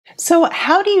So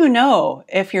how do you know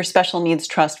if your special needs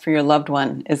trust for your loved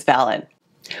one is valid?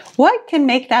 What can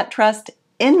make that trust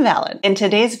invalid? In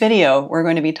today's video, we're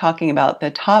going to be talking about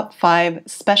the top 5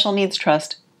 special needs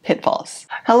trust pitfalls.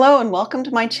 Hello and welcome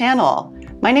to my channel.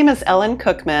 My name is Ellen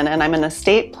Cookman and I'm an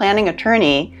estate planning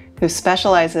attorney who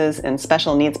specializes in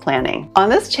special needs planning. On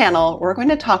this channel, we're going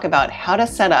to talk about how to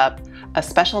set up a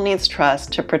special needs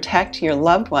trust to protect your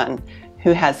loved one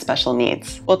who has special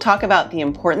needs. We'll talk about the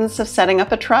importance of setting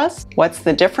up a trust, what's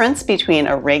the difference between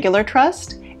a regular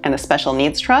trust and a special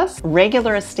needs trust,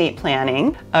 regular estate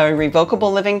planning, a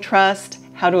revocable living trust,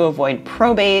 how to avoid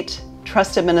probate,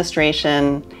 trust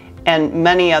administration, and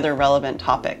many other relevant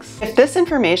topics. If this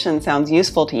information sounds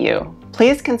useful to you,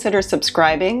 please consider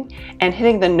subscribing and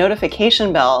hitting the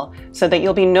notification bell so that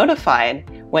you'll be notified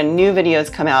when new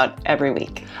videos come out every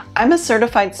week. I'm a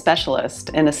certified specialist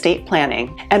in estate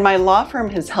planning, and my law firm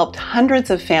has helped hundreds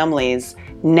of families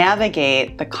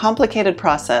navigate the complicated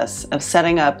process of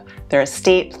setting up their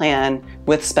estate plan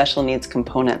with special needs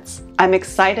components. I'm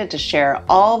excited to share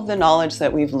all of the knowledge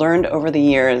that we've learned over the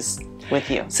years with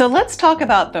you. So let's talk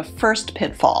about the first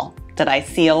pitfall that I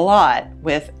see a lot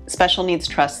with special needs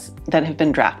trusts that have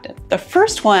been drafted. The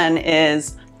first one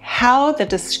is how the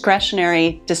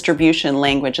discretionary distribution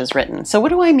language is written. So what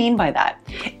do I mean by that?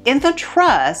 In the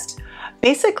trust,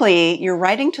 basically you're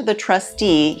writing to the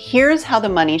trustee, here's how the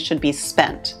money should be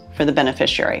spent for the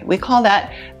beneficiary. We call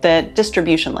that the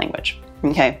distribution language.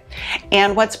 Okay,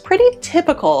 and what's pretty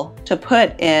typical to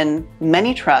put in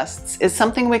many trusts is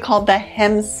something we call the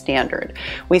HEMS standard.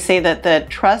 We say that the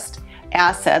trust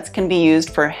assets can be used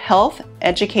for health,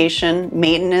 education,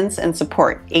 maintenance, and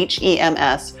support,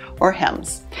 HEMS or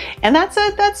HEMS. And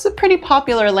that's a pretty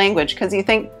popular language because you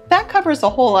think that covers a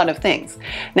whole lot of things.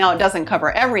 Now, it doesn't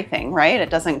cover everything, right? It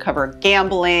doesn't cover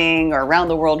gambling or round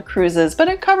the world cruises, but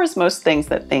it covers most things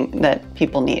that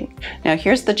people need. Now,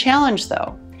 here's the challenge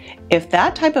though. If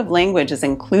that type of language is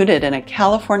included in a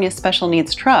California special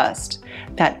needs trust,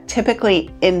 that typically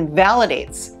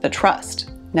invalidates the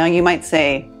trust. Now you might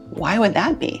say, why would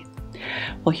that be?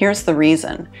 Well, here's the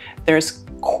reason. There's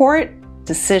court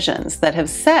decisions that have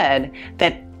said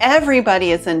that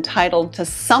everybody is entitled to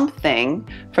something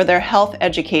for their health,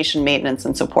 education, maintenance,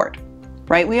 and support,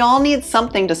 right? We all need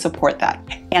something to support that.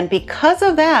 And because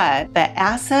of that, the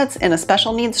assets in a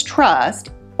special needs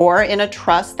trust or in a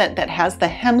trust that has the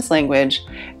HEMS language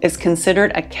is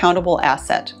considered a countable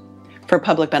asset for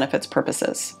public benefits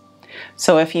purposes.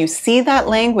 So if you see that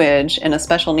language in a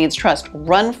special needs trust,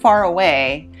 run far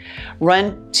away,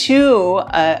 run to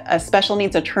a special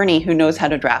needs attorney who knows how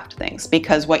to draft things.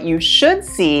 Because what you should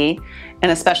see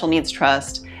in a special needs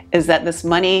trust is that this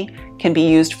money can be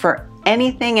used for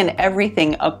anything and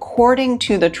everything according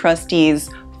to the trustee's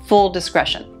full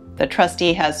discretion. The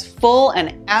trustee has full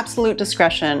and absolute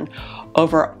discretion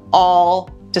over all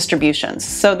distributions.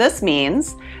 So this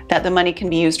means that the money can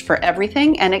be used for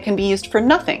everything and it can be used for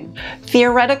nothing.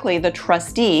 Theoretically, the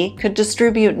trustee could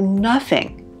distribute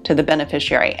nothing to the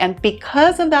beneficiary. And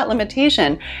because of that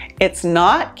limitation, it's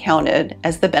not counted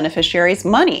as the beneficiary's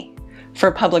money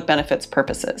for public benefits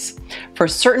purposes. For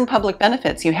certain public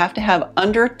benefits, you have to have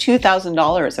under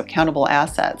 $2,000 of countable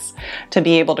assets to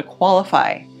be able to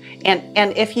qualify.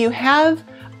 And if you have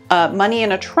money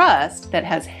in a trust that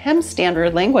has HEMS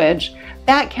standard language,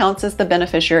 that counts as the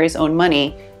beneficiary's own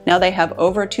money. Now they have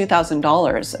over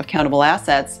 $2,000 of countable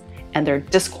assets and they're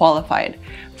disqualified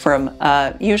from,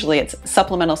 usually it's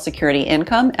Supplemental Security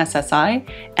Income, SSI,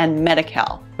 and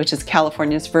Medi-Cal, which is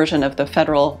California's version of the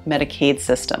federal Medicaid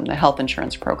system, the health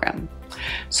insurance program.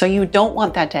 So you don't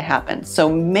want that to happen. So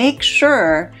make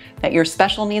sure that your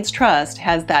special needs trust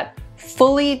has that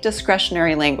fully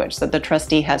discretionary language, that the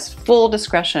trustee has full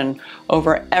discretion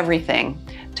over everything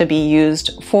to be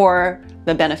used for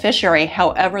the beneficiary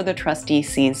however the trustee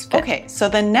sees fit. Okay, so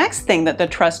the next thing that the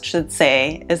trust should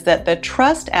say is that the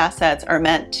trust assets are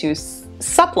meant to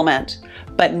supplement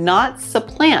but not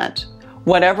supplant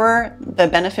whatever the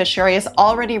beneficiary is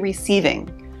already receiving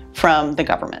from the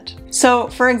government. So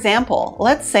for example,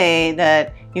 let's say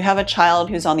that you have a child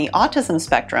who's on the autism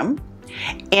spectrum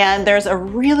and there's a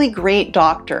really great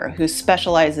doctor who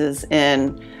specializes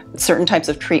in certain types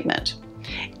of treatment.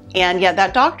 And yet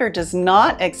that doctor does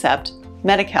not accept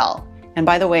Medi-Cal. And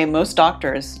by the way, most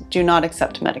doctors do not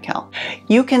accept Medi-Cal.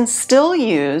 You can still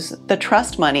use the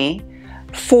trust money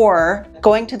for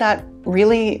going to that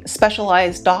really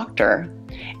specialized doctor,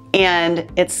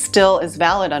 and it still is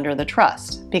valid under the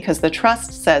trust because the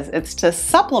trust says it's to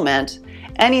supplement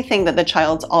anything that the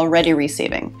child's already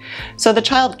receiving. So the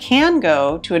child can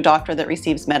go to a doctor that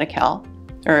receives Medi-Cal,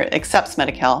 or accepts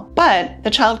Medi-Cal, but the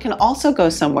child can also go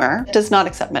somewhere that does not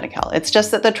accept Medi-Cal. It's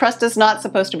just that the trust is not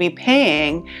supposed to be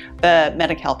paying the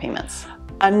Medi-Cal payments.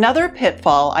 Another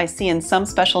pitfall I see in some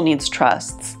special needs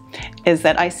trusts is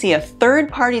that I see a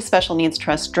third-party special needs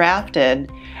trust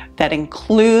drafted that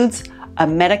includes a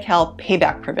Medi-Cal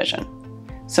payback provision.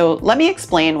 So let me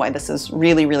explain why this is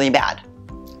really, really bad.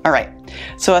 All right,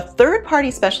 so a third-party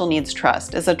special needs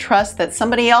trust is a trust that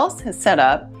somebody else has set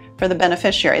up for the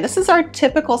beneficiary. This is our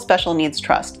typical special needs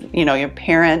trust. You know, your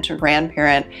parent or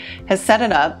grandparent has set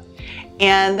it up,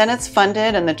 and then it's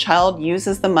funded and the child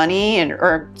uses the money,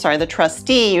 the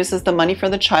trustee uses the money for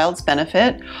the child's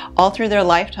benefit all through their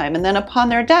lifetime. And then upon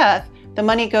their death, the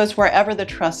money goes wherever the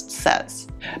trust says.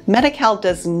 Medi-Cal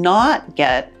does not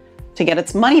get to get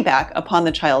its money back upon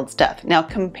the child's death. Now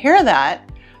compare that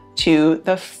to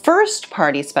the first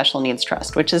party special needs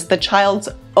trust, which is the child's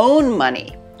own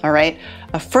money. All right,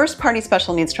 a first party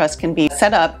special needs trust can be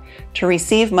set up to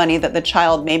receive money that the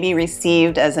child maybe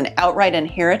received as an outright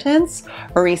inheritance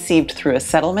or received through a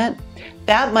settlement.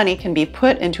 That money can be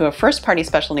put into a first party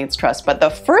special needs trust, but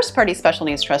the first party special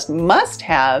needs trust must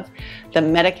have the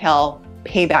Medi-Cal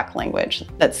payback language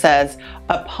that says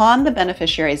upon the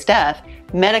beneficiary's death,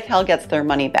 Medi-Cal gets their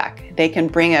money back. They can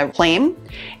bring a claim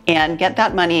and get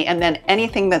that money, and then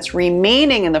anything that's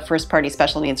remaining in the first party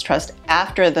special needs trust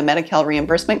after the Medi-Cal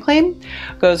reimbursement claim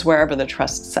goes wherever the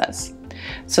trust says.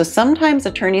 So sometimes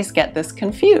attorneys get this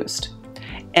confused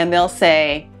and they'll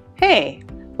say, hey,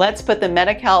 let's put the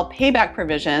Medi-Cal payback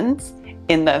provisions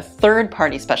in the third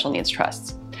party special needs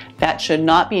trusts. That should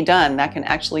not be done. That can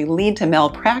actually lead to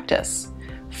malpractice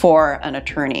for an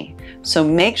attorney. So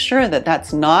make sure that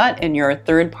that's not in your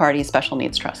third-party special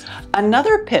needs trust.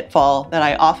 Another pitfall that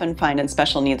I often find in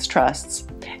special needs trusts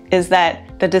is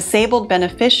that the disabled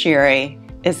beneficiary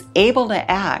is able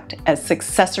to act as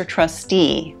successor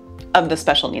trustee of the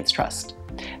special needs trust.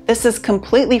 This is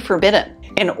completely forbidden.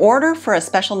 In order for a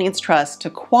special needs trust to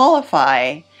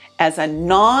qualify as a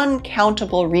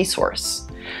non-countable resource,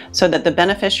 so that the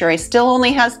beneficiary still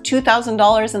only has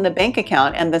 $2,000 in the bank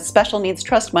account and the special needs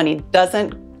trust money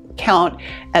doesn't count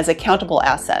as a countable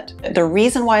asset. The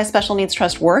reason why a special needs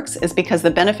trust works is because the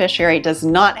beneficiary does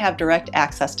not have direct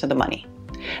access to the money.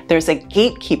 There's a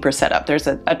gatekeeper set up. There's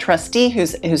a trustee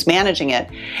who's managing it,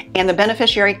 and the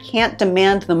beneficiary can't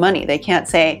demand the money. They can't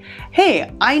say,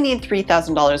 hey, I need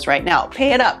 $3,000 right now,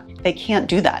 pay it up. They can't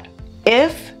do that.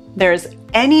 If there's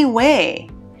any way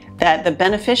that the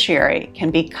beneficiary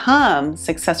can become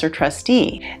successor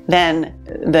trustee, then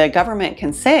the government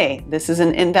can say, this is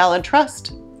an invalid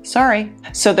trust. Sorry.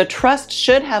 So the trust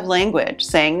should have language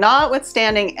saying,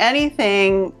 notwithstanding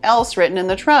anything else written in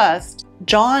the trust,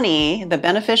 Johnny, the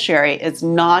beneficiary, is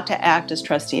not to act as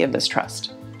trustee of this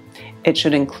trust. It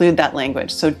should include that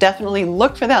language. So definitely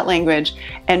look for that language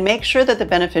and make sure that the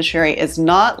beneficiary is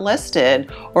not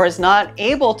listed or is not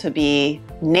able to be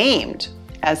named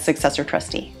as successor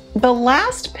trustee. The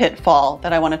last pitfall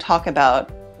that I want to talk about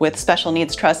with special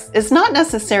needs trusts is not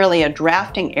necessarily a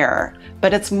drafting error,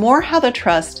 but it's more how the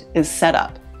trust is set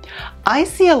up. I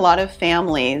see a lot of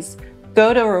families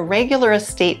go to a regular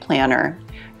estate planner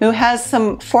who has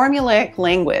some formulaic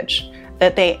language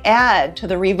that they add to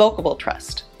the revocable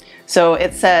trust. So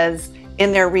it says,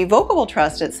 in their revocable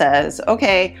trust, it says,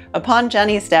 okay, upon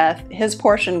Jenny's death, his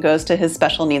portion goes to his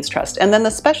special needs trust. And then the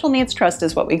special needs trust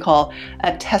is what we call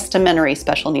a testamentary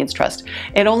special needs trust.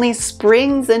 It only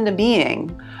springs into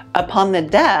being upon the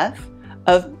death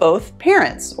of both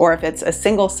parents, or if it's a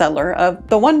single settlor, of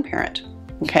the one parent,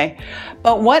 okay?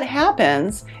 But what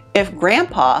happens if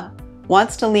grandpa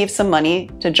wants to leave some money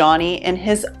to Johnny in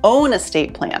his own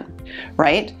estate plan,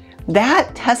 right?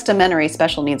 That testamentary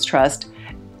special needs trust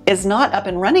is not up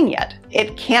and running yet.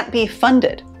 It can't be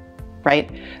funded, right?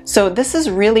 So this is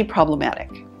really problematic.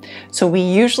 So we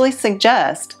usually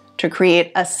suggest to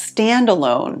create a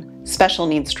standalone special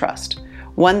needs trust,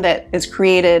 one that is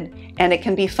created and it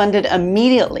can be funded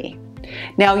immediately.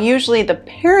 Now, usually the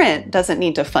parent doesn't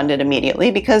need to fund it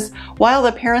immediately because while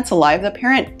the parent's alive, the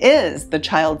parent is the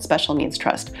child's special needs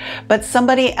trust, but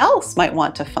somebody else might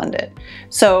want to fund it.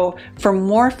 So for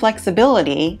more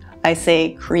flexibility, I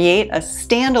say create a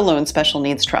standalone special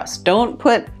needs trust. Don't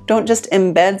just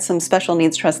embed some special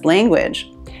needs trust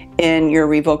language in your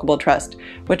revocable trust,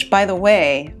 which, by the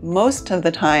way, most of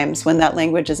the times when that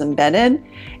language is embedded,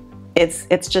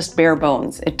 it's just bare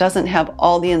bones. It doesn't have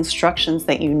all the instructions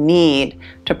that you need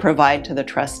to provide to the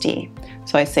trustee.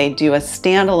 So I say do a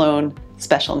standalone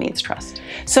special needs trust.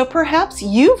 So perhaps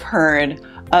you've heard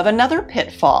of another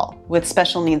pitfall with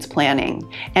special needs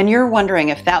planning, and you're wondering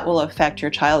if that will affect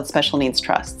your child's special needs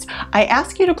trusts, I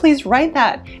ask you to please write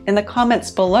that in the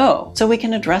comments below so we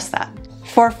can address that.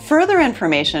 For further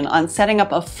information on setting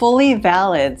up a fully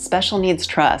valid special needs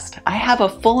trust, I have a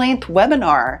full-length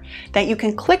webinar that you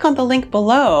can click on the link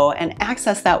below and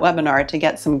access that webinar to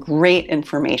get some great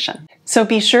information. So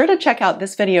be sure to check out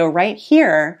this video right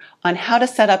here on how to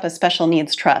set up a special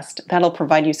needs trust. That'll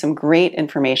provide you some great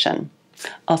information.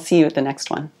 I'll see you at the next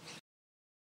one.